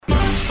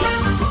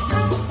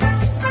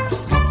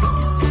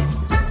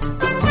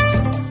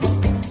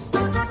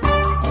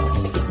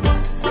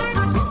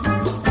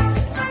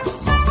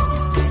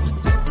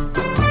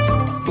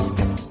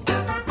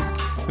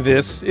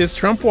This is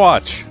Trump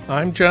Watch.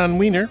 I'm John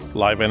Wiener,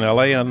 live in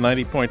LA on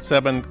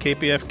 90.7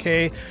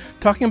 KPFK,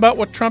 talking about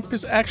what Trump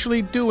is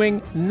actually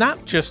doing,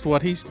 not just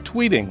what he's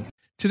tweeting.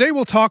 Today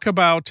we'll talk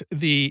about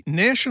the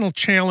national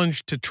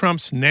challenge to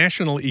Trump's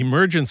national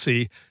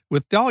emergency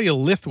with Dahlia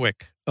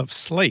Lithwick of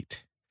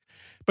Slate.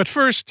 But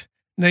first,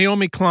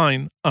 Naomi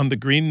Klein on the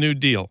Green New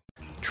Deal.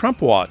 Trump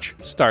Watch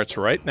starts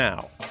right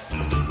now.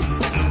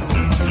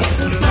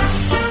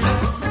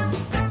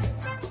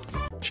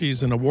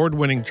 She's an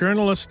award-winning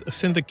journalist, a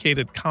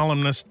syndicated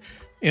columnist,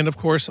 and, of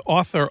course,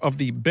 author of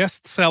the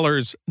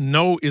bestsellers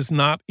No Is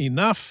Not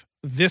Enough,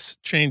 This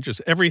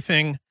Changes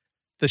Everything,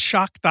 The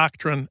Shock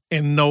Doctrine,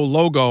 and No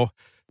Logo,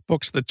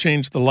 books that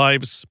changed the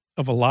lives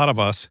of a lot of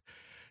us.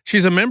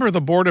 She's a member of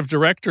the board of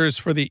directors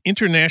for the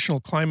International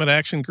Climate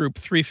Action Group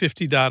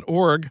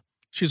 350.org.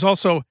 She's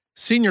also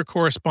senior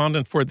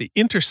correspondent for The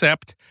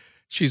Intercept.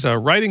 She's a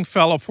writing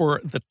fellow for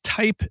the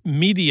Type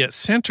Media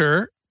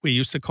Center. We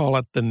used to call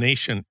it the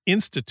Nation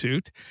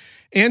Institute.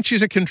 And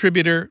she's a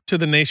contributor to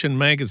The Nation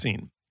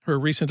magazine. Her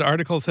recent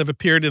articles have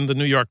appeared in the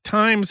New York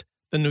Times,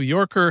 the New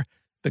Yorker,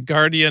 the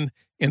Guardian,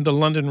 and the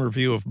London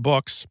Review of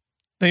Books.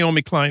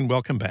 Naomi Klein,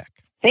 welcome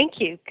back. Thank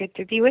you. Good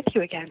to be with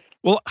you again.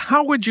 Well,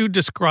 how would you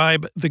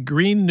describe the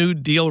Green New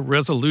Deal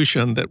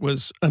resolution that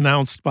was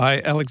announced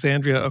by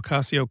Alexandria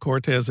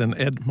Ocasio-Cortez and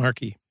Ed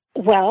Markey?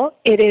 Well,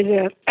 it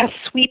is a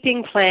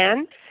sweeping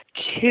plan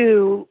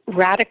to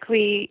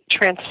radically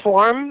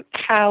transform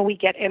how we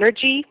get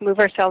energy, move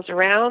ourselves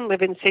around,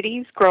 live in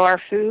cities, grow our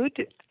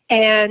food,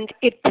 and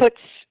it puts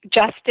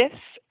justice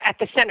at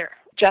the center.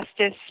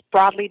 Justice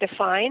broadly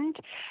defined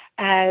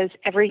as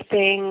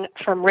everything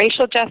from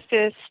racial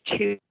justice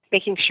to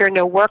making sure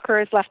no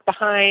worker is left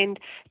behind,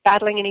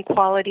 battling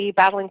inequality,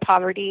 battling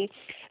poverty.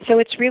 So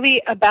it's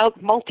really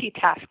about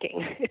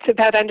multitasking. It's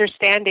about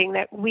understanding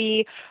that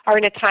we are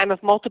in a time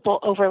of multiple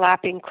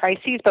overlapping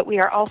crises, but we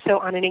are also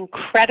on an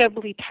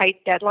incredibly tight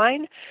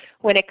deadline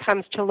when it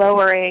comes to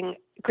lowering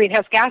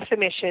greenhouse gas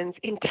emissions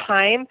in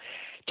time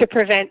to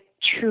prevent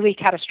truly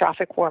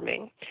catastrophic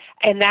warming.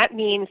 And that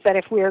means that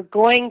if we're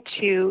going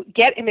to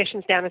get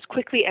emissions down as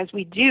quickly as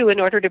we do in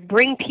order to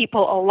bring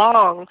people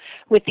along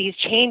with these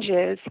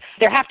changes,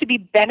 there have to be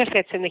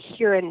benefits in the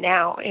here and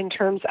now in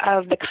terms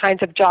of the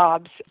kinds of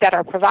jobs that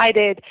are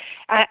provided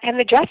and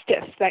the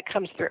justice that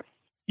comes through.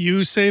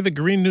 You say the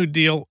Green New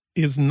Deal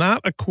is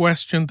not a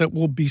question that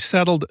will be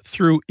settled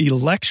through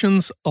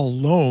elections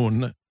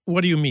alone. What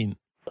do you mean?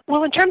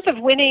 Well, in terms of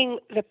winning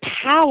the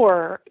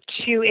power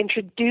to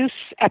introduce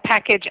a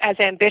package as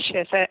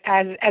ambitious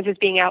as is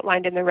being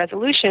outlined in the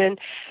resolution,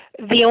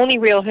 the only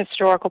real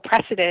historical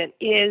precedent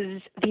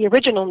is the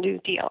original New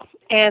Deal.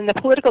 And the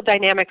political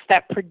dynamics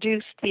that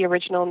produced the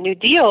original New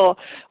Deal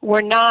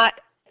were not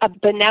a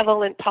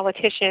benevolent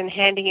politician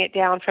handing it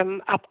down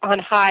from up on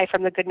high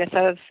from the goodness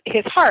of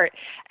his heart.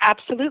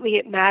 Absolutely,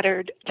 it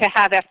mattered to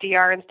have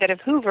FDR instead of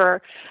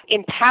Hoover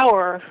in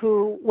power,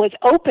 who was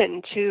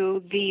open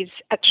to these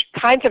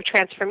kinds of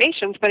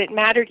transformations, but it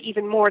mattered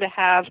even more to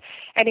have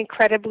an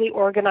incredibly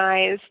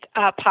organized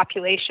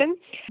population,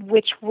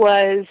 which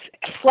was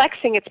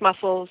flexing its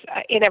muscles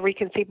in every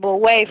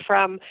conceivable way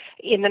from,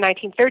 in the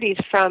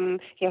 1930s, from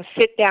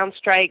sit-down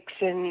strikes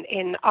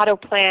in auto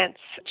plants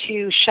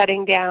to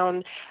shutting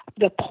down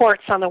the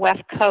ports on the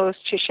West Coast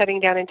to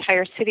shutting down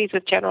entire cities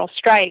with general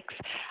strikes,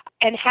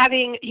 and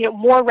having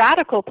more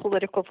radical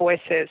political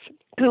voices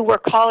who were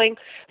calling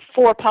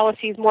for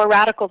policies more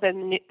radical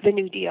than the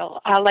New Deal,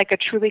 like a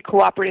truly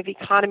cooperative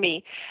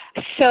economy.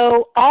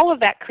 So all of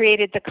that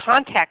created the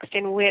context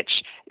in which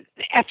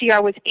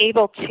FDR was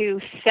able to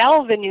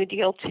sell the New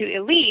Deal to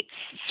elites,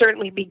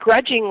 certainly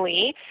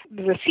begrudgingly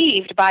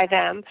received by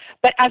them,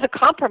 but as a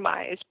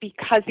compromise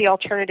because the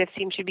alternative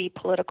seemed to be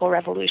political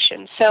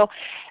revolution. So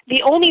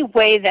the only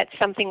way that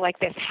something like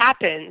this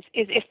happens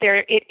is if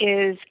it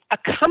is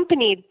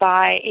accompanied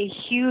by a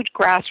huge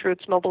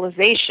grassroots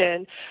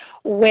mobilization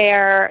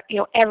where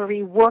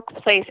every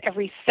workplace,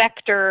 every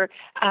sector,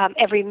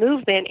 every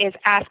movement is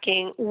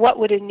asking, what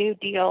would a New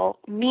Deal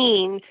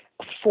mean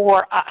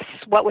for us?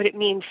 What would it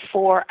mean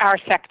for our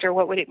sector?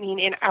 What would it mean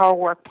in our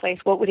workplace?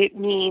 What would it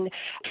mean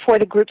for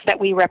the groups that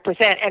we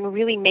represent? And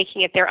really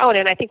making it their own.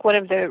 And I think one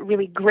of the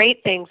really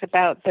great things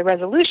about the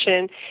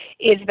resolution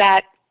is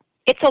that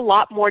it's a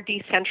lot more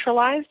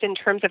decentralized in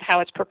terms of how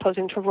it's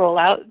proposing to roll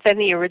out than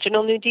the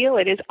original New Deal.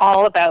 It is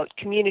all about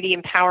community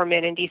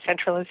empowerment and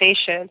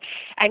decentralization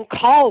and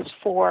calls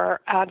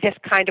for this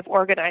kind of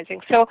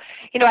organizing. So,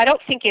 I don't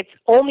think it's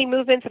only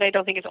movements and I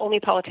don't think it's only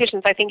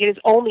politicians. I think it is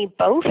only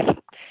both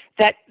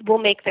that will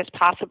make this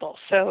possible.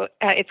 So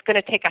it's going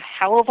to take a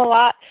hell of a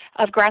lot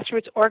of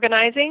grassroots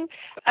organizing,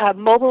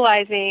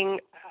 mobilizing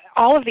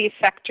all of these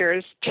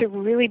sectors to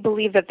really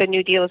believe that the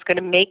New Deal is going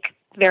to make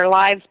their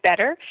lives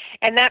better,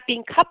 and that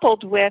being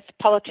coupled with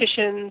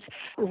politicians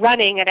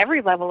running at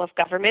every level of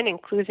government,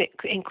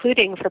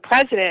 including for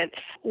president,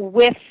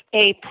 with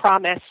a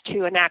promise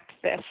to enact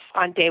this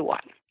on day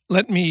one.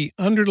 Let me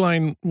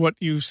underline what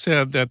you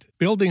said, that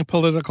building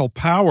political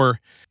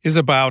power is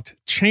about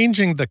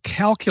changing the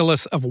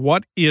calculus of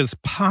what is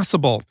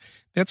possible.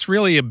 That's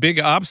really a big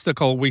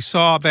obstacle. We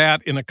saw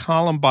that in a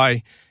column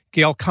by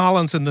Gail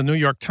Collins in the New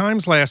York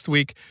Times last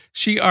week.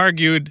 She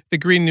argued the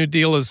Green New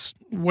Deal is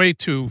way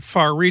too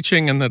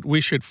far-reaching and that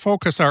we should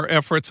focus our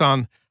efforts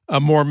on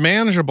more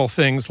manageable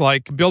things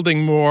like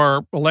building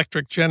more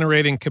electric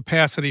generating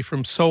capacity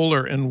from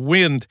solar and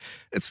wind.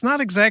 It's not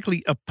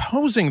exactly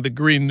opposing the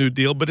Green New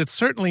Deal, but it's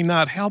certainly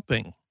not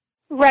helping.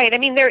 Right. I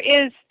mean, there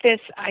is this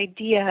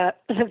idea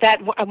that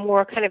a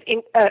more kind of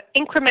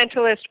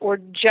incrementalist or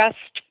just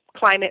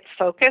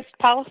climate-focused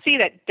policy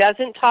that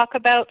doesn't talk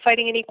about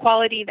fighting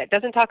inequality, that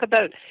doesn't talk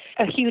about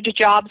a huge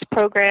jobs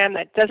program,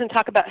 that doesn't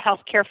talk about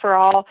health care for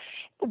all,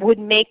 would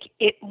make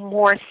it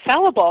more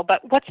sellable.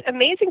 But what's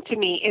amazing to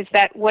me is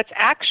that what's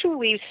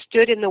actually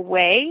stood in the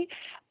way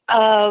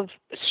of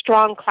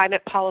strong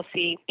climate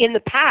policy in the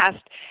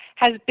past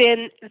has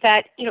been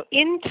that,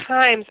 in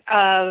times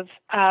of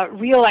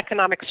real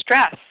economic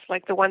stress,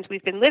 like the ones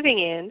we've been living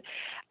in,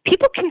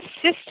 people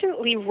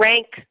consistently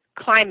rank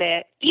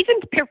climate, even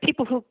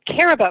people who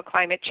care about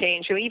climate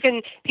change, or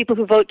even people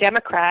who vote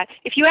Democrat,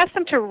 if you ask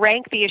them to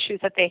rank the issues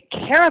that they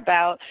care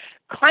about,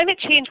 climate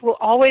change will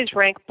always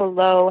rank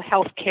below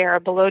health care,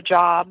 below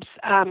jobs.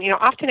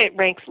 Often it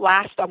ranks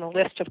last on the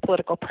list of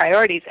political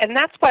priorities. And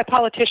that's why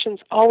politicians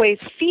always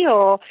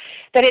feel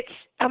that it's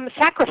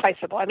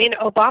sacrificable. I mean,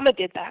 Obama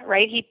did that,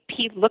 right?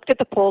 He looked at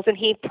the polls and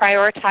he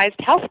prioritized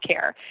health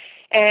care.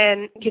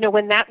 And,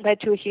 when that led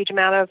to a huge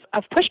amount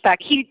of pushback,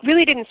 he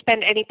really didn't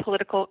spend any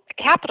political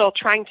capital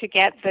trying to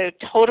get the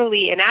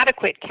totally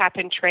inadequate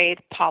cap-and-trade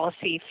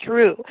policy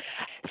through.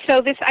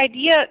 So this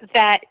idea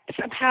that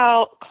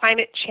somehow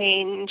climate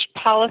change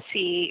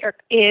policy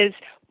is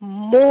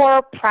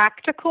more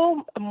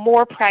practical,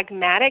 more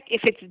pragmatic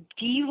if it's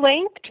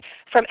delinked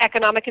from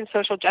economic and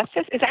social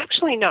justice is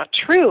actually not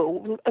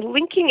true.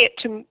 Linking it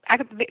to,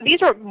 these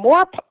are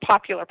more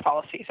popular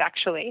policies,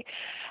 actually.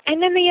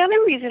 And then the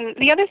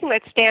other thing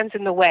that stands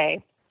in the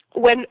way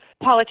when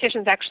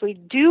politicians actually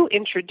do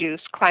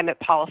introduce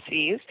climate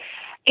policies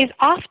is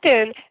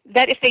often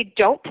that if they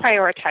don't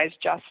prioritize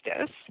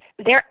justice,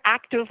 they're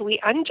actively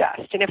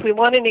unjust. And if we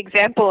want an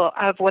example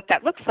of what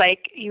that looks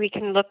like, we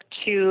can look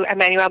to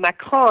Emmanuel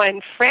Macron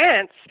in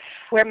France,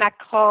 where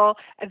Macron,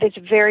 this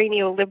very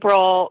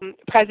neoliberal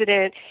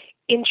president,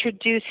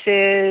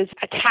 introduces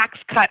a tax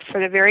cut for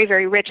the very,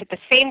 very rich at the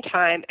same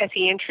time as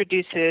he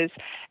introduces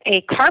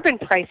a carbon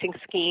pricing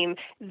scheme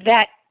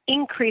that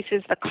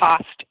increases the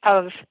cost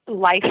of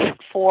life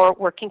for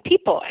working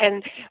people.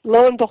 And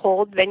lo and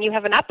behold, then you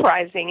have an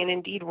uprising and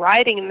indeed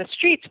rioting in the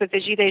streets with the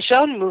Gilets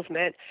jaunes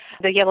movement,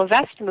 the Yellow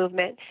Vest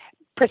movement,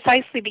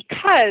 precisely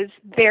because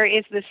there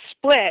is this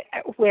split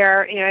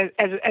where,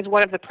 as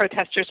one of the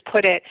protesters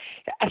put it,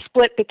 a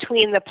split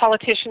between the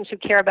politicians who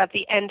care about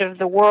the end of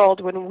the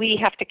world when we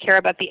have to care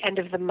about the end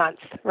of the month,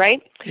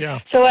 right? Yeah.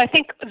 So I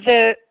think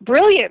the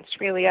brilliance,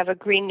 really, of a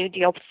Green New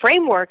Deal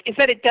framework is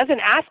that it doesn't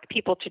ask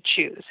people to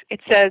choose.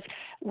 It says,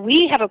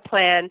 we have a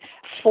plan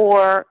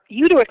for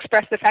you to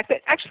express the fact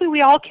that actually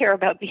we all care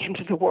about the end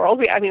of the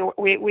world.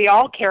 We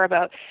all care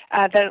about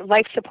the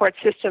life support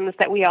systems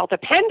that we all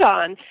depend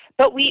on,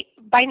 but we,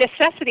 by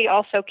necessity,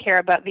 also care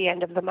about the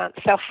end of the month.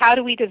 So how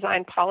do we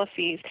design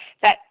policies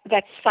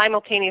that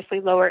simultaneously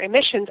lower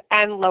emissions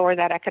and lower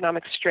that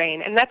economic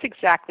strain? And that's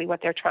exactly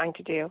what they're trying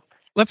to do.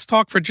 Let's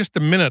talk for just a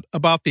minute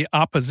about the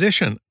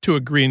opposition to a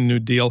Green New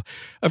Deal.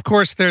 Of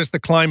course, there's the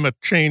climate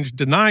change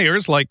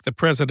deniers, like the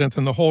president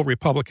and the whole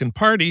Republican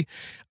Party.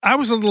 I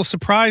was a little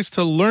surprised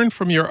to learn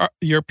from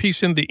your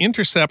piece in The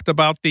Intercept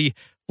about the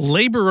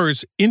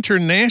Laborers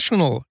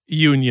International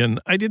Union.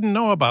 I didn't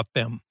know about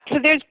them. So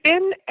there's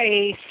been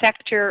a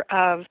sector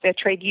of the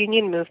trade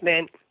union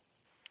movement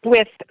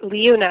with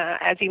LIUNA,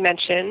 as you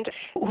mentioned,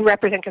 who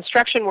represent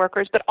construction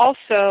workers, but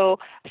also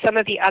some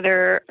of the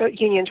other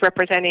unions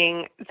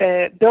representing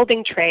the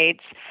building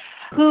trades,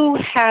 who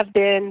have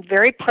been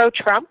very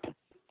pro-Trump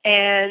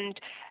and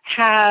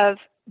have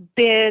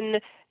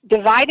been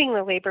dividing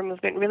the labor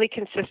movement really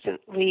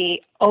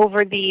consistently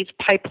over these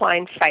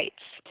pipeline fights.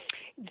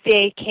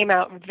 They came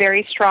out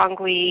very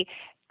strongly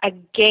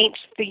against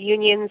the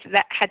unions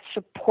that had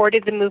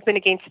supported the movement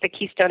against the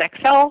Keystone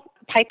XL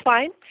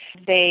pipeline.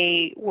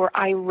 They were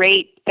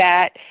irate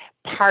that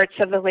parts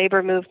of the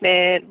labor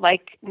movement,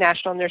 like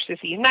National Nurses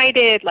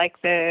United, like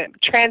the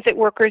transit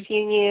workers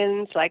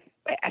unions, like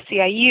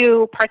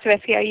SEIU, parts of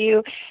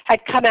SEIU, had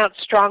come out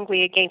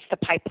strongly against the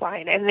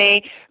pipeline. And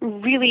they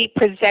really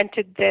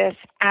presented this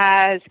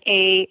as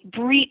a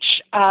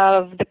breach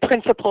of the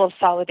principle of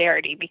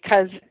solidarity,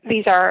 because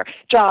these are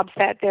jobs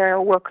that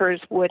their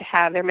workers would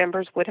have, their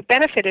members would have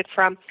benefited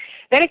from.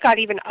 Then it got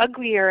even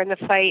uglier in the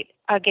fight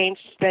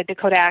against the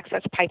Dakota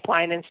Access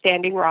Pipeline and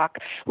Standing Rock,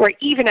 where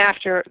even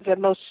after the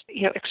most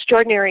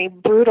extraordinary,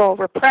 brutal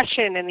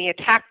repression and the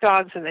attack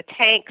dogs and the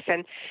tanks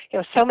and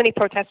so many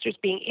protesters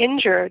being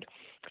injured,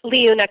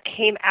 LIUNA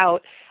came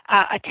out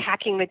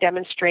attacking the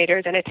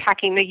demonstrators and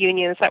attacking the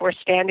unions that were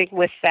standing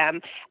with them.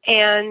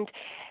 And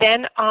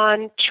then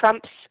on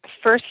Trump's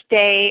first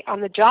day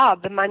on the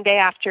job, the Monday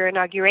after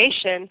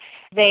inauguration,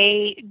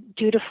 they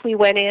dutifully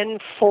went in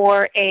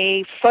for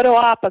a photo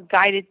op, a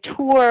guided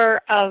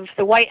tour of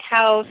the White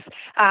House,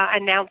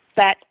 announced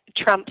that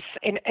Trump's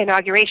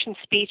inauguration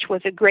speech was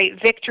a great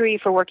victory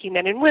for working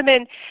men and women,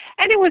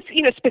 and it was,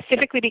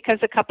 specifically because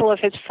a couple of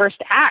his first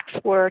acts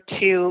were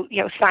to,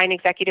 sign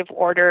executive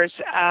orders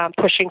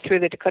pushing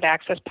through the Dakota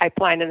Access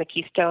Pipeline and the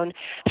Keystone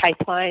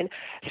Pipeline.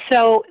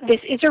 So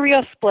this is a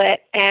real split,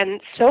 and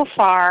so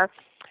far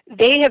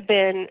they have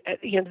been,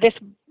 this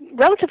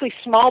relatively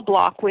small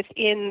bloc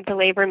within the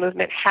labor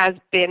movement has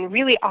been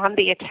really on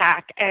the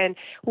attack. And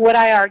what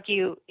I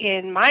argue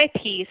in my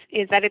piece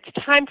is that it's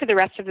time for the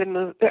rest of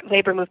the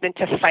labor movement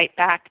to fight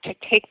back, to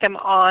take them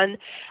on.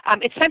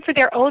 It's time for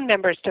their own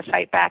members to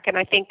fight back, and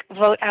I think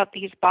vote out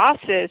these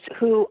bosses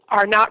who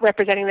are not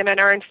representing them and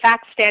are in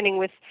fact standing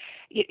with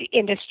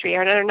industry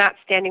and are not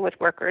standing with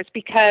workers,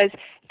 because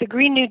the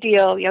Green New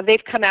Deal,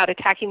 they've come out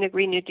attacking the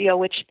Green New Deal,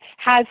 which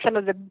has some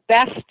of the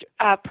best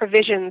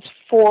provisions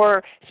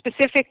for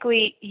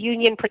specifically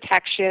union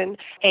protection,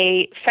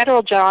 a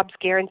federal jobs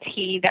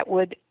guarantee that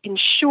would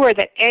ensure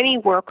that any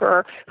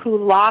worker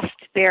who lost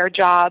their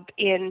job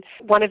in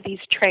one of these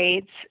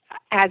trades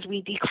as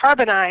we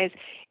decarbonize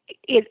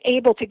is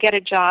able to get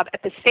a job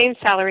at the same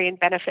salary and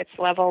benefits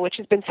level, which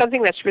has been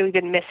something that's really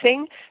been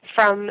missing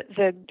from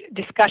the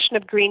discussion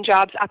of green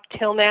jobs up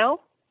till now,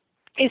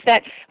 is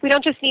that we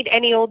don't just need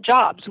any old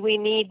jobs. We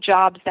need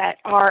jobs that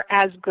are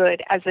as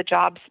good as the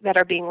jobs that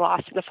are being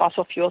lost in the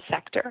fossil fuel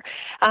sector.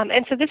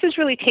 And so this is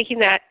really taking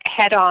that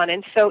head on.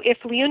 And so if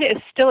LiUNA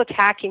is still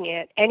attacking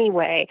it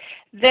anyway,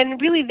 then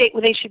really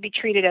they should be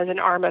treated as an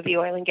arm of the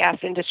oil and gas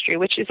industry,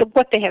 which is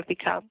what they have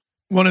become.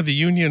 One of the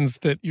unions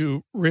that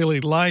you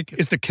really like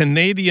is the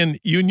Canadian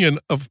Union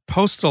of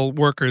Postal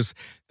Workers.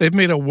 They've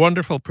made a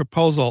wonderful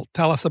proposal.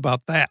 Tell us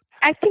about that.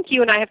 I think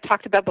you and I have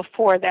talked about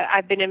before that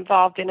I've been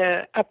involved in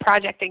a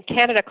project in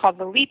Canada called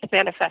the LEAP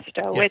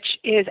Manifesto, yes, which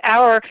is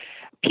our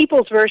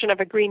people's version of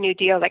a Green New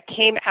Deal that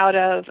came out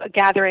of a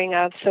gathering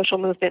of social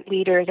movement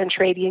leaders and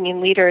trade union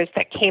leaders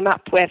that came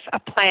up with a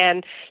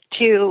plan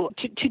to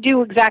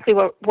do exactly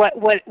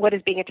what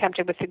is being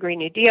attempted with the Green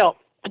New Deal,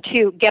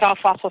 to get off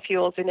fossil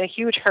fuels in a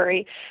huge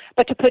hurry,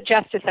 but to put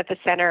justice at the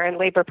center and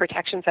labor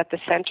protections at the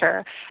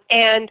center.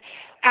 And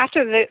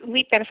after the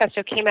LEAP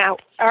Manifesto came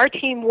out, our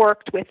team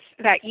worked with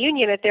that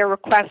union at their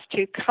request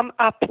to come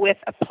up with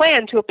a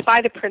plan to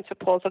apply the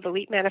principles of the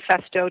LEAP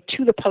Manifesto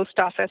to the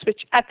post office,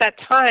 which at that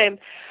time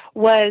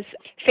was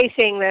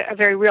facing a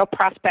very real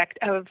prospect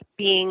of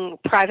being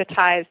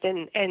privatized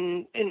and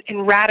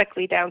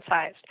radically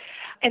downsized.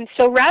 And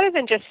so rather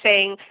than just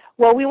saying,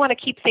 well, we want to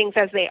keep things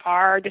as they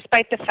are,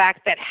 despite the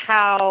fact that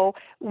how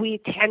we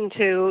tend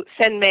to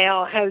send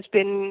mail has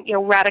been,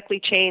 radically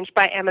changed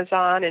by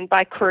Amazon and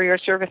by courier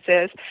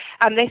services,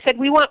 they said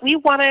we want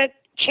to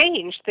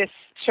change this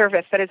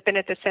service that has been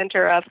at the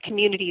center of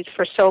communities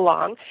for so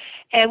long,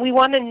 and we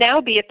want to now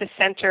be at the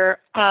center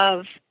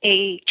of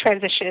a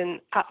transition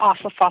off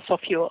of fossil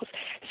fuels.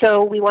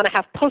 So we want to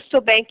have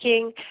postal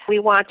banking, we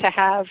want to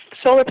have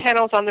solar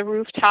panels on the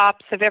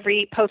rooftops of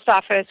every post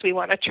office, we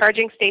want a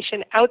charging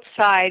station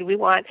outside, we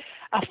want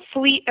a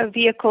fleet of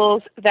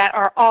vehicles that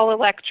are all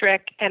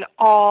electric and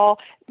all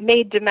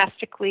made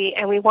domestically,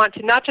 and we want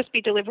to not just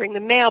be delivering the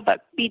mail,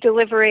 but be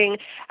delivering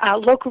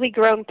locally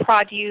grown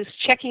produce,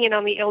 checking in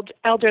on the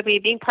elderly,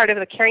 being part of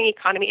the caring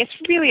economy. It's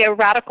really a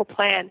radical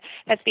plan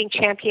that's being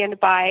championed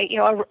by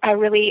a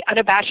really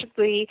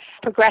unabashedly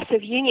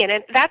progressive union,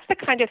 and that's the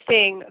kind of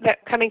thing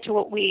that, coming to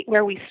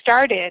where we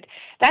started,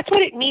 that's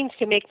what it means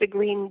to make the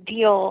Green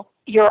Deal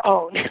your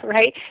own,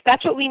 right?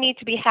 That's what we need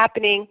to be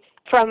happening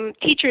from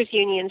teachers'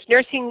 unions,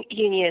 nursing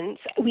unions.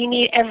 We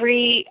need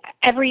every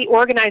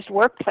organized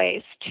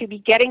workplace to be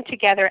getting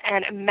together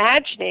and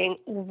imagining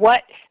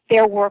what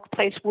their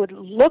workplace would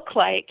look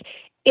like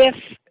if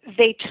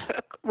they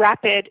took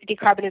rapid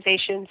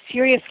decarbonization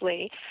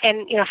seriously.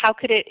 And, how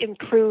could it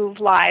improve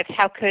lives?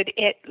 How could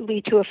it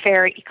lead to a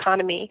fair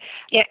economy?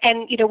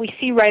 And, we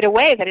see right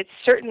away that it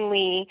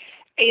certainly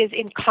is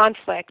in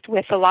conflict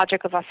with the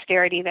logic of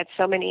austerity that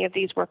so many of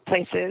these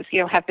workplaces,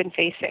 have been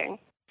facing.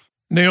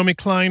 Naomi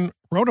Klein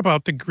wrote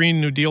about the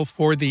Green New Deal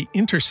for The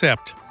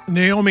Intercept.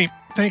 Naomi,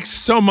 thanks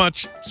so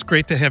much. It's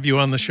great to have you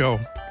on the show.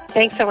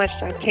 Thanks so much,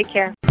 Doug. Take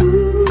care.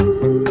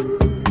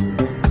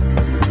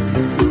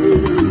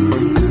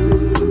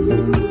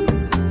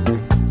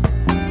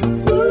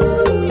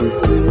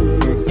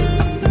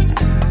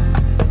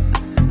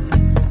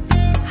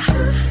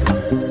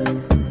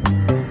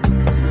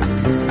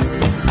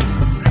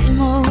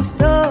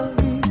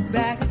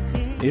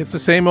 It's the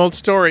same old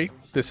story.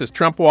 This is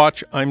Trump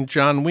Watch. I'm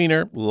John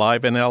Wiener,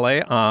 live in LA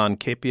on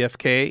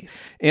KPFK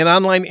and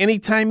online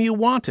anytime you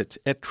want it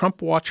at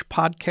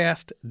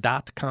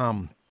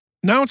TrumpWatchPodcast.com.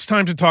 Now it's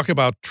time to talk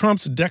about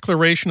Trump's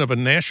declaration of a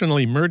national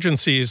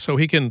emergency so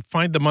he can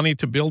find the money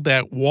to build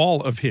that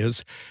wall of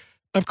his.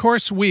 Of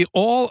course, we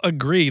all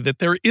agree that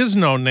there is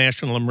no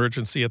national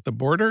emergency at the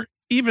border.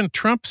 Even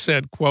Trump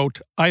said, quote,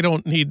 "I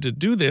don't need to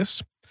do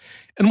this."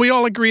 And we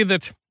all agree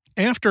that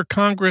after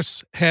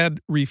Congress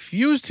had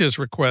refused his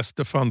request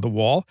to fund the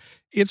wall,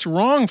 it's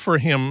wrong for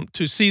him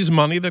to seize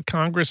money that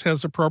Congress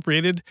has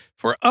appropriated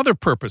for other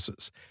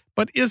purposes.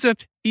 But is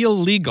it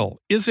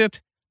illegal? Is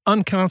it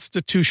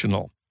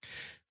unconstitutional?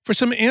 For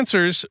some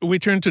answers, we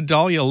turn to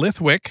Dahlia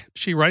Lithwick.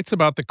 She writes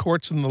about the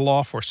courts and the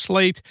law for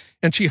Slate,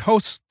 and she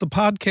hosts the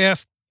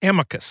podcast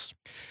Amicus.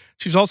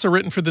 She's also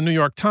written for the New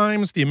York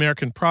Times, the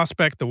American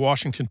Prospect, the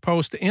Washington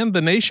Post, and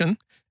The Nation.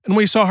 And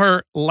we saw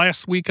her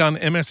last week on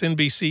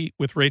MSNBC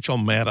with Rachel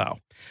Maddow.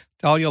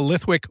 Dahlia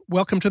Lithwick,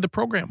 welcome to the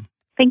program.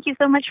 Thank you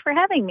so much for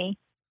having me.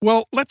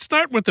 Well, let's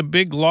start with the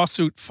big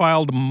lawsuit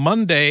filed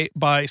Monday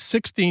by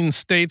 16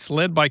 states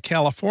led by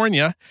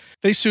California.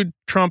 They sued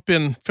Trump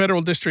in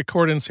federal district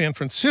court in San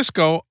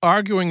Francisco,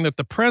 arguing that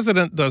the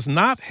president does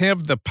not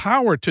have the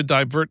power to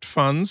divert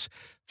funds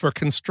for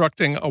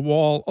constructing a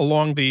wall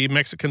along the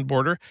Mexican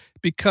border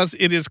because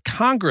it is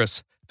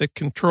Congress that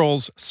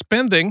controls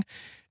spending.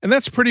 And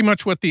that's pretty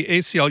much what the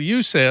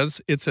ACLU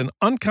says. It's an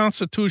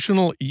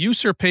unconstitutional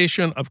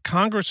usurpation of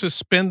Congress's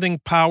spending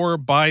power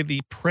by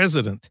the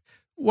president.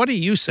 What do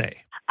you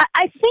say?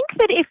 I think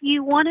that if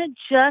you want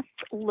to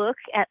just look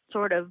at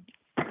sort of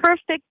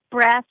perfect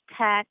brass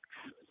tacks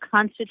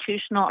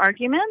constitutional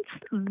arguments,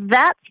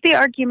 that's the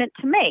argument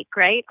to make,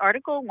 right?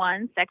 Article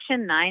 1,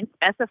 Section 9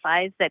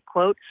 specifies that,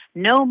 quote,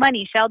 "No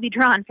money shall be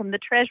drawn from the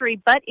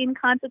Treasury but in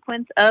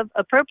consequence of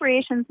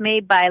appropriations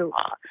made by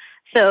law."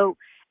 So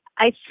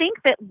I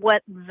think that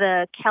what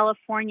the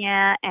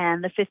California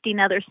and the 15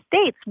 other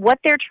states, what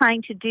they're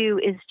trying to do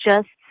is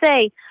just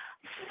say,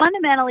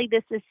 fundamentally,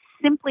 this is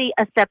simply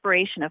a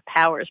separation of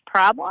powers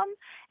problem.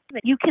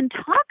 You can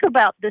talk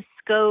about the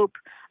scope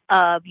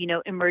of,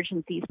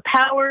 emergencies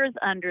powers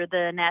under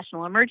the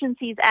National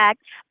Emergencies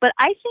Act, but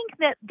I think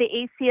that the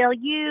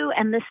ACLU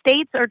and the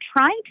states are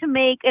trying to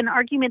make an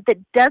argument that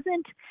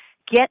doesn't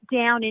get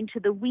down into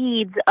the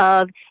weeds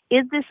of,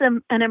 is this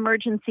an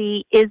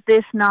emergency? Is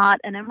this not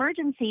an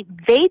emergency?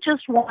 They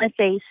just want to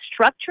say,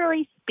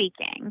 structurally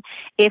speaking,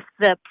 if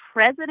the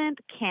president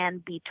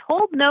can be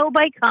told no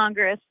by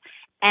Congress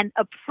and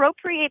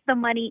appropriate the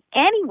money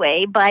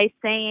anyway by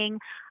saying,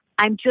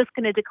 I'm just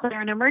going to declare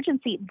an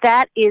emergency,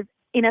 that is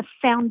in a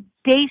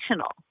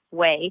foundational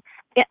way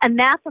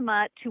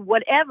anathema to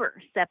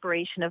whatever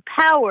separation of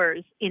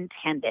powers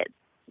intended.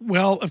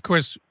 Well, of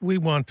course, we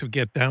want to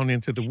get down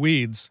into the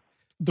weeds.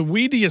 The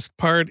weediest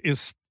part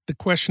is the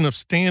question of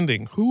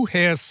standing. Who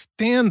has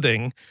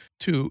standing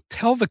to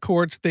tell the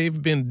courts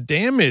they've been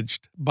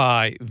damaged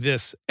by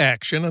this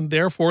action and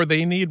therefore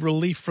they need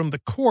relief from the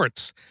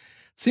courts?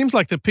 Seems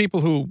like the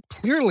people who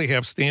clearly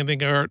have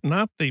standing are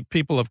not the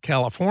people of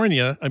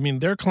California. I mean,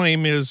 their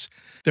claim is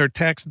their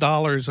tax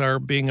dollars are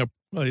being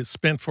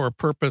spent for a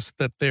purpose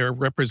that their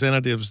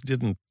representatives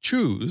didn't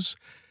choose.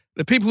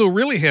 The people who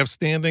really have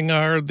standing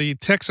are the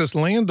Texas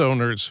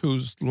landowners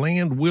whose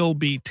land will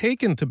be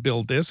taken to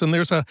build this. And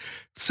there's a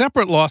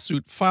separate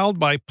lawsuit filed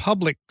by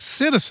Public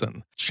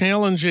Citizen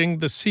challenging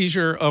the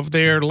seizure of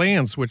their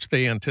lands, which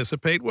they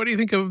anticipate. What do you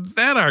think of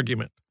that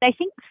argument? I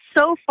think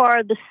so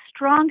far the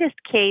strongest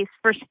case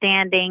for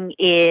standing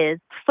is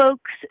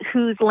folks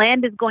whose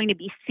land is going to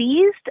be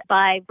seized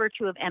by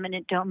virtue of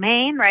eminent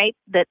domain, right?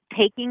 The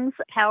takings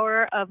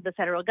power of the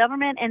federal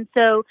government. And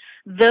so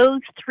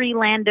those three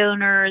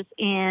landowners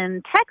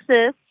in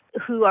Texas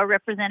who are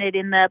represented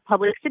in the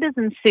Public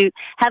Citizen suit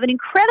have an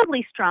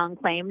incredibly strong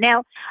claim.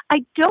 Now,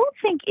 I don't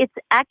think it's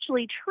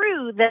actually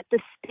true that the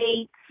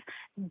states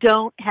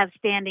don't have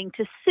standing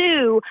to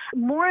sue.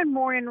 More and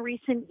more in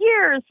recent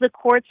years, the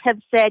courts have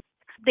said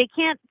they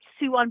can't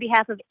sue on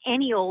behalf of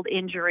any old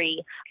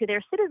injury to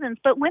their citizens.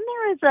 But when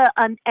there is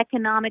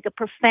a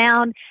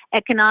profound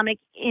economic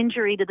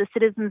injury to the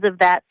citizens of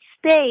that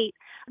state,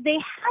 they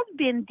have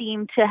been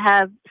deemed to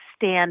have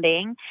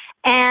standing.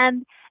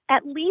 And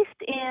at least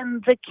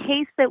in the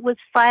case that was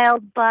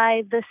filed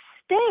by the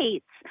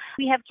states,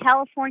 we have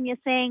California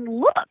saying,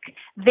 look,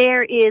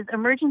 there is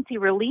emergency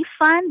relief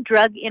fund,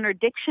 drug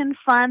interdiction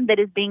fund that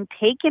is being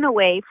taken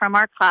away from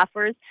our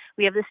coffers.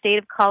 We have the state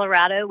of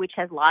Colorado, which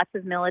has lots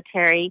of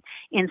military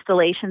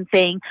installations,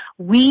 saying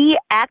we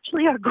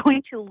actually are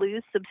going to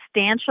lose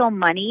substantial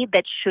money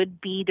that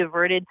should be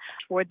diverted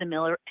toward the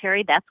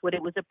military. That's what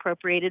it was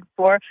appropriated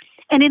for.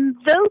 And in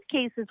those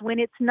cases, when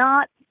it's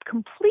not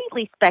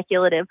completely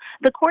speculative,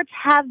 the courts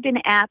have been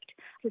apt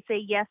to say,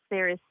 yes,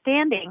 there is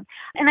standing.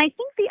 And I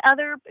think the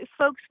other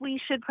folks we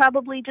should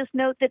probably just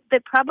note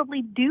that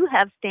probably do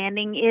have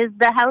standing is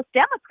the House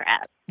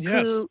Democrats,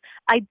 yes, who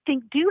I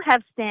think do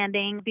have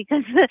standing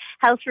because the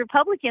House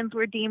Republicans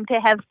were deemed to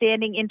have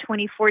standing in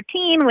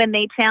 2014 when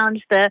they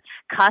challenged the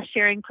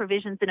cost-sharing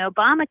provisions in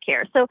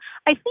Obamacare. So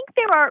I think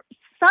there are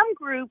some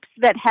groups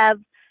that have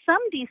some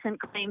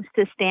decent claims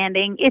to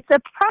standing. It's a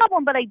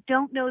problem, but I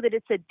don't know that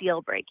it's a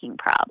deal-breaking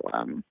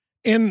problem.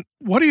 And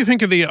what do you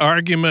think of the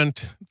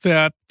argument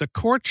that the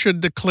court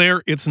should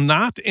declare it's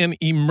not an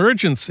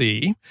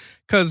emergency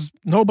because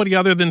nobody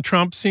other than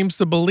Trump seems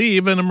to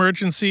believe an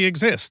emergency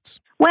exists?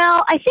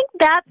 Well, I think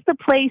that's the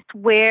place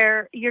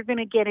where you're going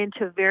to get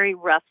into very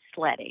rough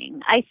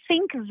sledding. I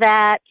think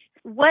that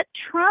what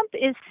Trump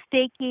is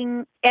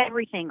staking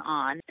everything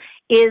on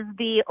is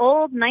the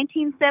old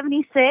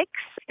 1976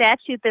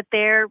 statute that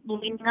they're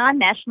leaning on,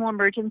 National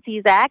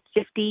Emergencies Act,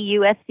 50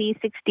 U.S.C.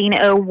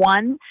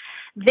 1601.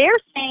 They're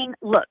saying,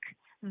 look,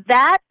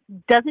 that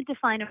doesn't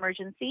define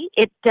emergency.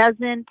 It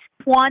doesn't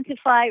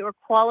quantify or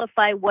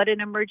qualify what an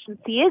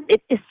emergency is.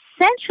 It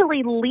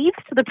essentially leaves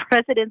to the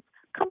president's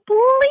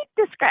complete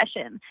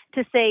discretion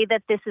to say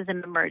that this is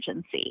an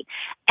emergency.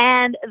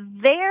 And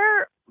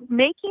they're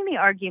making the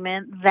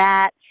argument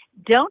that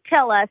don't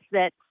tell us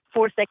that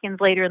 4 seconds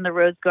later in the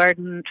Rose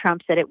Garden,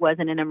 Trump said it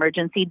wasn't an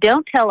emergency.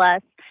 Don't tell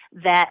us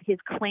that his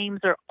claims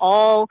are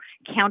all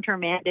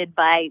countermanded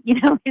by,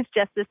 his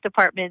Justice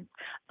Department's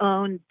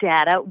own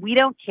data. We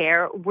don't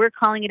care. We're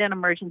calling it an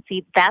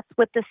emergency. That's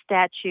what the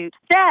statute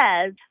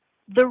says.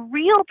 The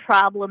real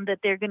problem that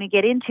they're going to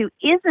get into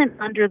isn't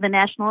under the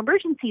National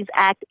Emergencies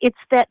Act. It's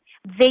that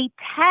they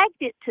tagged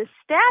it to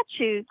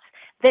statutes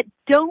that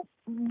don't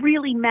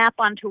really map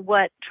onto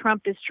what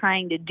Trump is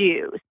trying to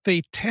do.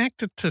 They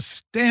tagged it to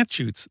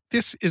statutes.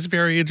 This is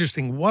very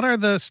interesting. What are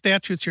the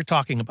statutes you're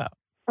talking about?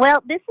 Well,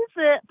 this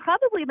is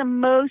probably the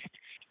most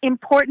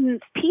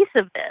important piece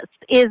of this,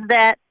 is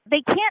that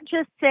they can't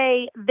just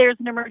say there's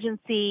an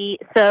emergency,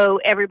 so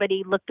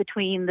everybody look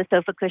between the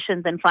sofa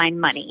cushions and find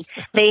money.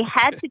 They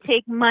had to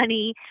take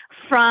money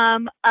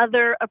from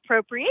other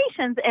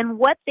appropriations, and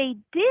what they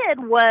did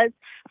was,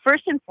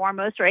 first and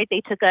foremost, right,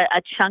 they took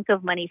a chunk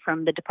of money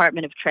from the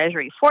Department of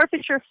Treasury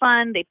Forfeiture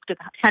Fund. They took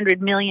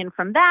 $100 million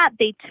from that.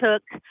 They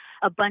took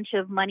a bunch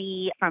of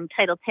money from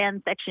Title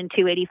 10, Section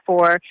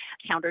 284,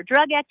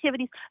 counter-drug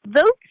activities.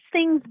 Those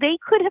things, they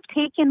could have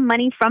taken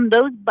money from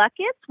those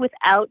buckets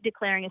without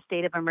declaring a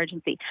state of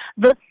emergency.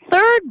 The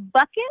third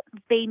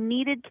bucket, they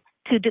needed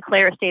to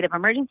declare a state of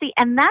emergency,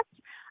 and that's,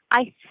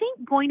 I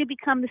think, going to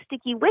become the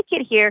sticky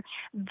wicket here.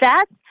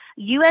 That's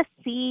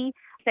USC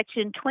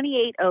Section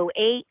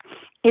 2808.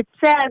 It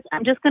says,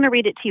 I'm just going to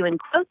read it to you in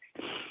quotes,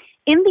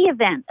 in the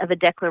event of a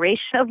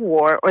declaration of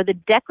war or the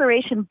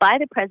declaration by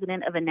the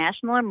president of a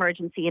national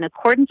emergency in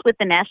accordance with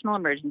the National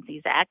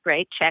Emergencies Act,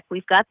 right? Check,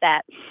 we've got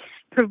that.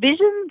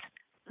 Provisions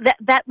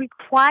that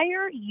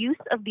require use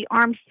of the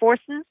armed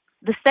forces,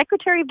 the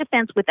Secretary of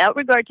Defense, without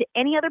regard to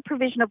any other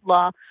provision of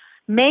law,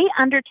 may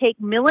undertake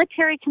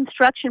military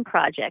construction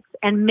projects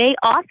and may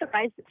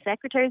authorize the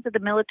secretaries of the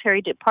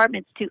military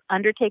departments to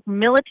undertake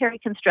military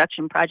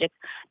construction projects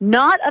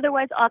not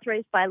otherwise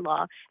authorized by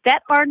law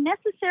that are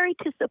necessary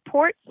to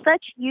support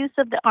such use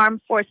of the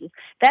armed forces.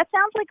 That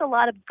sounds like a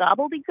lot of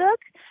gobbledygook.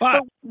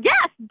 But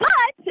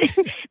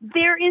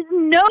there is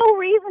no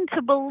reason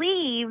to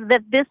believe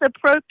that this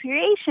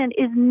appropriation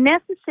is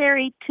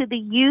necessary to the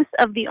use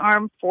of the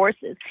armed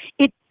forces.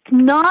 It's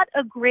not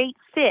a great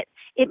fit.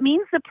 It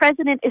means the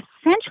president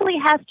essentially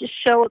has to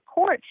show a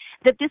court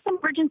that this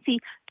emergency,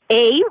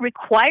 A,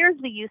 requires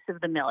the use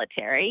of the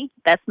military.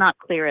 That's not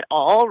clear at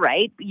all,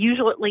 right?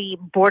 Usually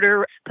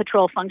border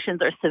patrol functions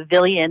are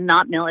civilian,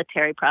 not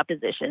military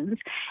propositions.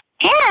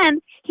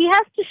 And he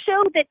has to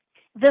show that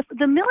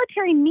the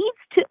military needs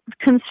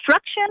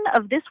construction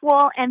of this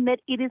wall and that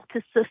it is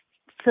to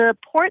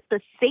support the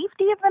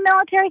safety of the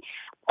military.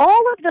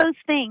 All of those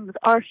things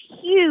are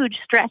huge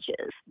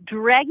stretches,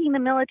 dragging the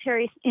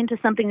military into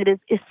something that is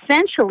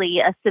essentially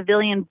a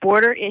civilian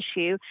border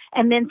issue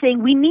and then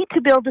saying we need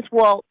to build this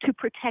wall to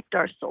protect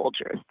our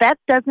soldiers. That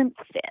doesn't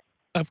fit.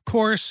 Of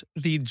course,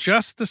 the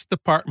Justice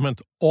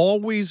Department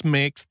always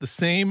makes the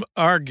same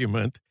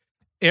argument.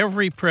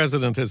 Every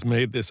president has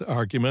made this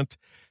argument.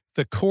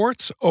 The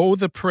courts owe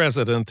the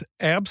president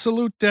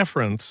absolute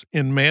deference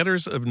in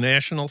matters of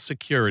national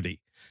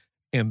security.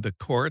 And the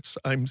courts,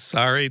 I'm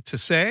sorry to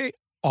say,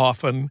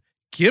 often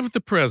give the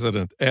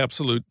president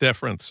absolute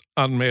deference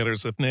on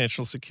matters of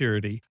national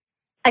security.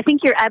 I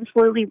think you're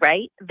absolutely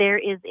right. There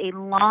is a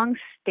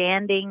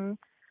long-standing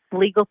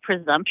legal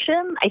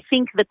presumption. I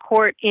think the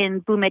court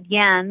in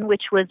Boumediene,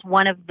 which was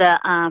one of the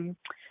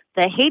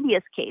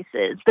habeas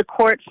cases, the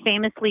court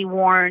famously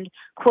warned,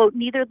 quote,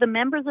 neither the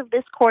members of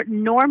this court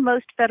nor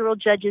most federal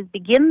judges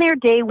begin their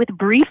day with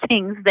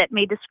briefings that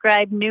may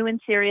describe new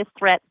and serious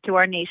threats to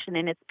our nation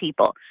and its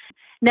people.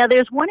 Now,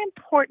 there's one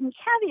important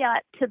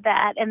caveat to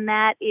that, and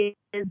that is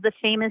the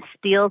famous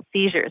steel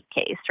seizures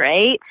case,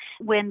 right?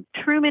 When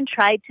Truman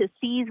tried to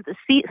seize the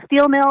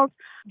steel mills,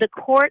 the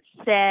court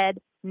said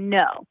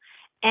no.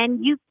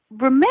 And you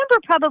remember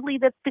probably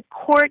that the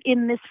court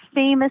in this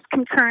famous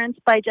concurrence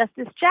by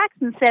Justice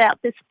Jackson set out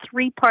this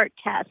three-part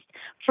test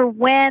for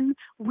when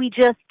we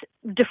just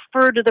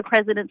defer to the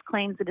president's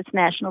claims that it's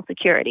national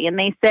security. And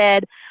they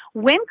said,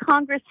 when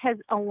Congress has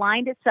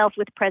aligned itself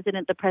with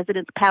the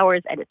president's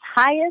powers at its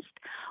highest,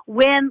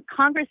 when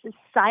Congress is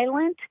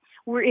silent,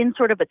 we're in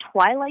sort of a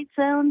twilight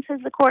zone, says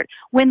the court.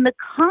 When the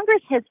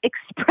Congress has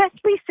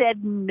expressly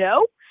said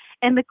no,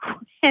 and the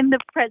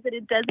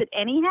president does it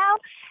anyhow,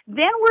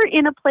 then we're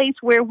in a place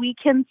where we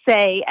can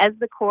say, as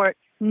the court,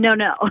 no,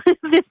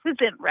 this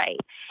isn't right.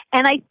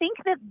 And I think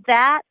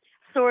that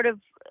sort of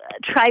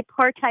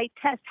tripartite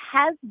test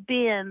has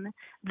been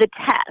the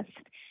test.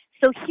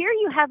 So here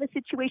you have a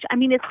situation, I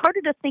mean, it's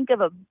harder to think of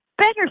a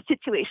better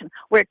situation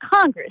where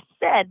Congress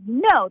said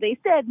no. They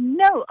said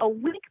no a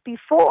week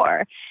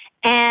before.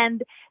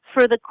 And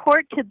for the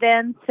court to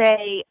then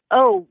say,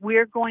 oh,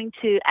 we're going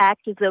to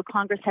act as though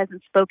Congress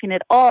hasn't spoken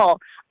at all,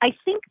 I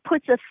think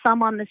puts a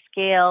thumb on the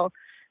scale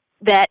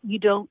that you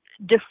don't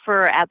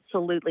defer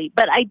absolutely.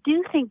 But I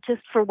do think,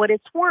 just for what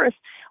it's worth,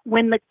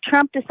 when the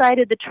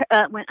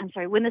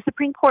when the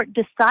Supreme Court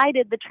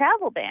decided the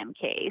travel ban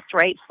case,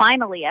 right,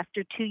 finally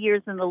after 2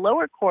 years in the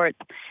lower courts,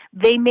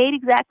 they made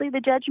exactly the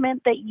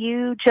judgment that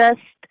you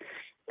just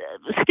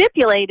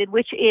stipulated,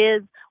 which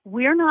is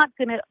we're not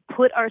going to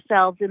put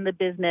ourselves in the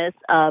business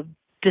of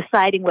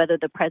deciding whether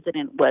the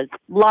president was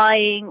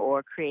lying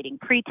or creating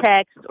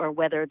pretext or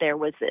whether there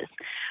was this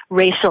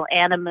racial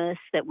animus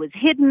that was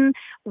hidden.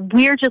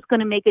 We're just going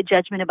to make a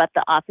judgment about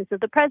the office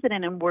of the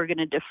president, and we're going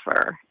to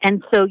defer.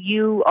 And so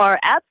you are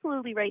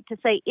absolutely right to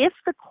say if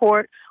the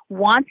court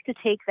wants to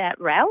take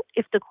that route,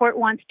 if the court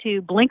wants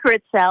to blinker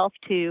itself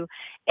to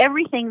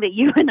everything that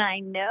you and I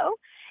know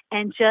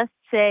and just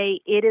say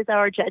it is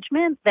our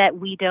judgment that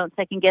we don't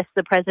second-guess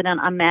the president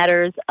on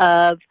matters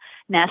of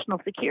national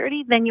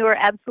security, then you are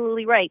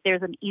absolutely right.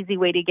 There's an easy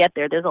way to get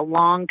there. There's a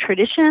long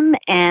tradition,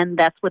 and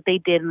that's what they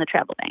did in the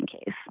travel ban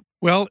case.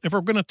 Well, if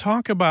we're going to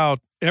talk about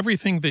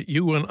everything that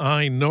you and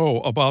I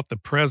know about the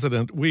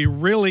president, we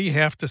really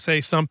have to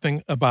say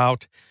something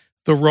about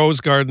the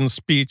Rose Garden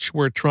speech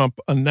where Trump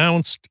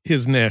announced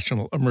his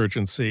national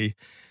emergency.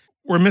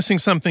 We're missing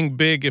something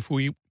big if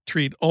we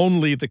treat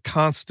only the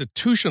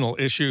constitutional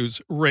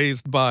issues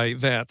raised by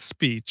that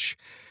speech.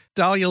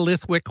 Dahlia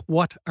Lithwick,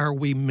 what are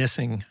we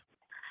missing?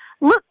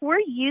 Look, we're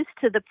used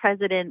to the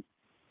president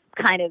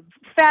kind of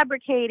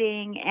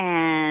fabricating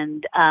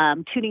and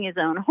tooting his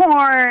own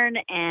horn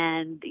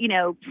and,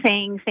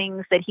 saying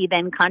things that he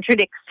then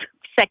contradicts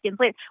seconds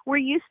later. We're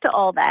used to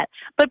all that.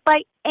 But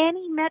by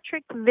any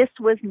metric, this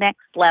was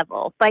next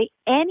level. By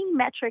any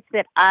metric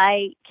that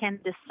I can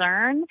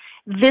discern,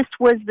 this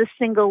was the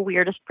single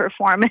weirdest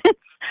performance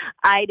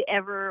I'd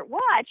ever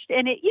watched.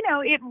 And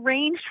it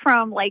ranged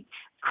from like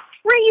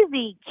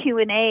crazy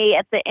Q&A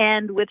at the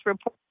end with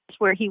reports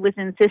where he was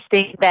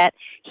insisting that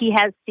he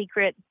has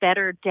secret,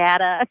 better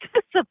data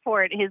to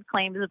support his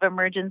claims of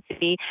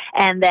emergency,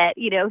 and that,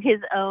 his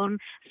own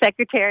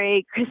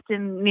secretary,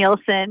 Kristen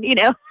Nielsen,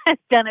 has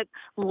done a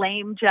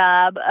lame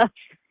job of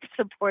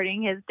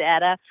supporting his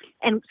data,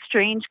 and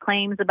strange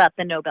claims about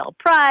the Nobel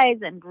Prize,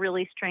 and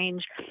really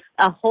strange,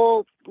 a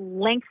whole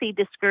lengthy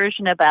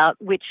discussion about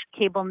which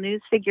cable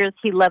news figures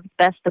he loves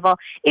best of all.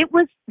 It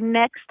was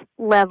next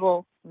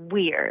level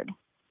weird,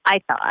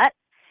 I thought.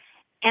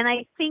 And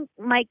I think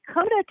my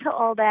coda to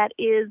all that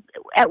is,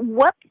 at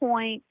what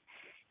point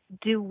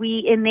do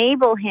we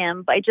enable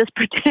him by just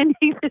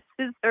pretending this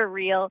is a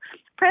real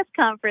press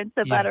conference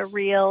about a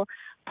real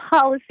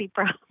policy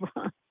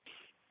problem,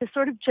 to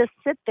sort of just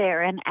sit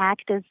there and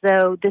act as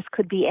though this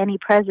could be any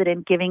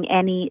president giving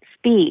any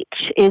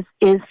speech is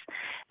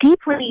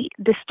deeply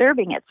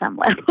disturbing at some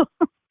level.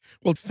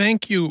 Well,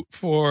 thank you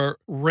for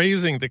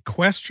raising the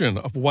question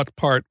of what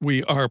part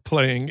we are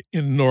playing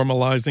in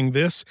normalizing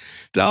this.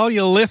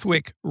 Dahlia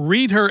Lithwick,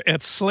 read her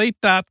at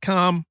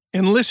slate.com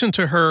and listen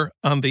to her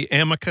on the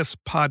Amicus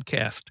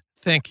podcast.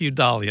 Thank you,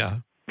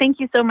 Dahlia. Thank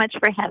you so much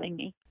for having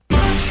me.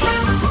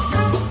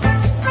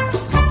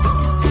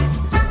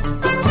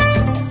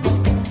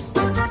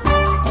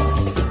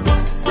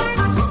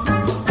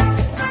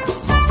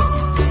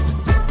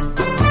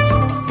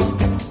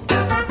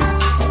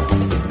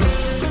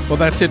 Well,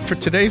 that's it for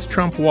today's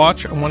Trump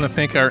Watch. I want to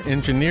thank our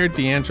engineer,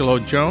 D'Angelo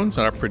Jones,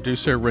 and our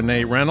producer,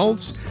 Renee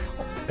Reynolds.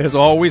 As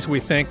always,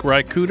 we thank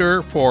Ry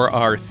Cooter for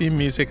our theme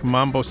music,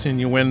 Mambo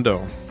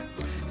Sinuendo.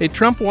 Hey,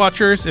 Trump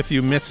Watchers, if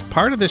you missed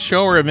part of this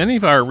show or of any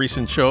of our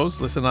recent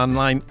shows, listen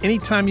online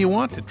anytime you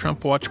want at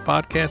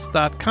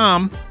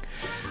TrumpWatchPodcast.com.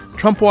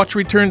 Trump Watch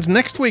returns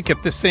next week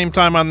at the same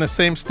time on the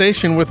same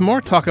station with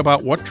more talk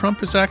about what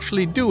Trump is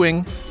actually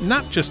doing,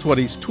 not just what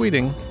he's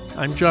tweeting.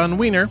 I'm John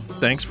Wiener.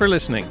 Thanks for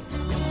listening.